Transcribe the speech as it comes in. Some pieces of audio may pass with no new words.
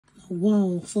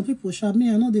wow, some people shout me.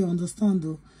 I know they understand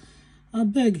though. I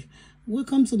beg.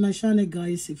 Welcome to my channel,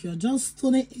 guys. If you're just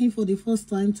tuning in for the first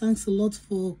time, thanks a lot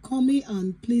for coming,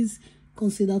 and please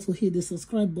consider to hit the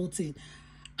subscribe button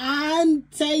and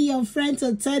tell your friend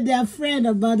to tell their friend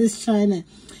about this channel.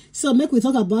 So make we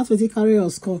talk about what he carry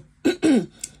us call.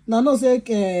 Now no say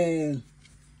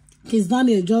Kizz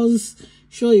Daniel just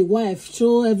show his wife,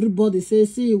 show everybody, say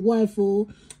see his wife, oh,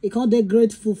 he can't be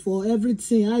grateful for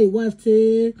everything. How his wife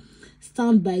take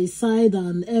stand by his side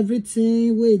and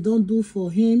everything where he don't do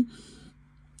for him.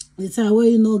 The time where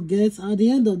he not get. At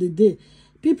the end of the day,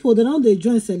 people they don't they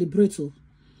join celebrate.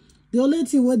 The only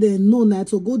thing where they know now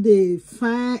to go they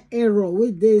find error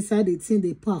where they inside the thing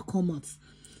they park come out.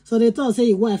 So they thought say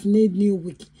his wife need new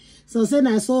wig. So saying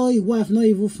I saw his wife not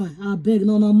even fine. I beg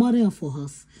no marry her for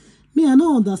us. Me I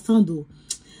don't understand though.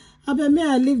 I beg me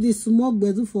I leave this smoke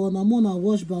bedu for on a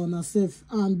watch by on herself,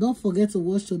 and don't forget to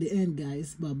watch to the end,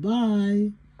 guys. Bye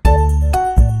bye.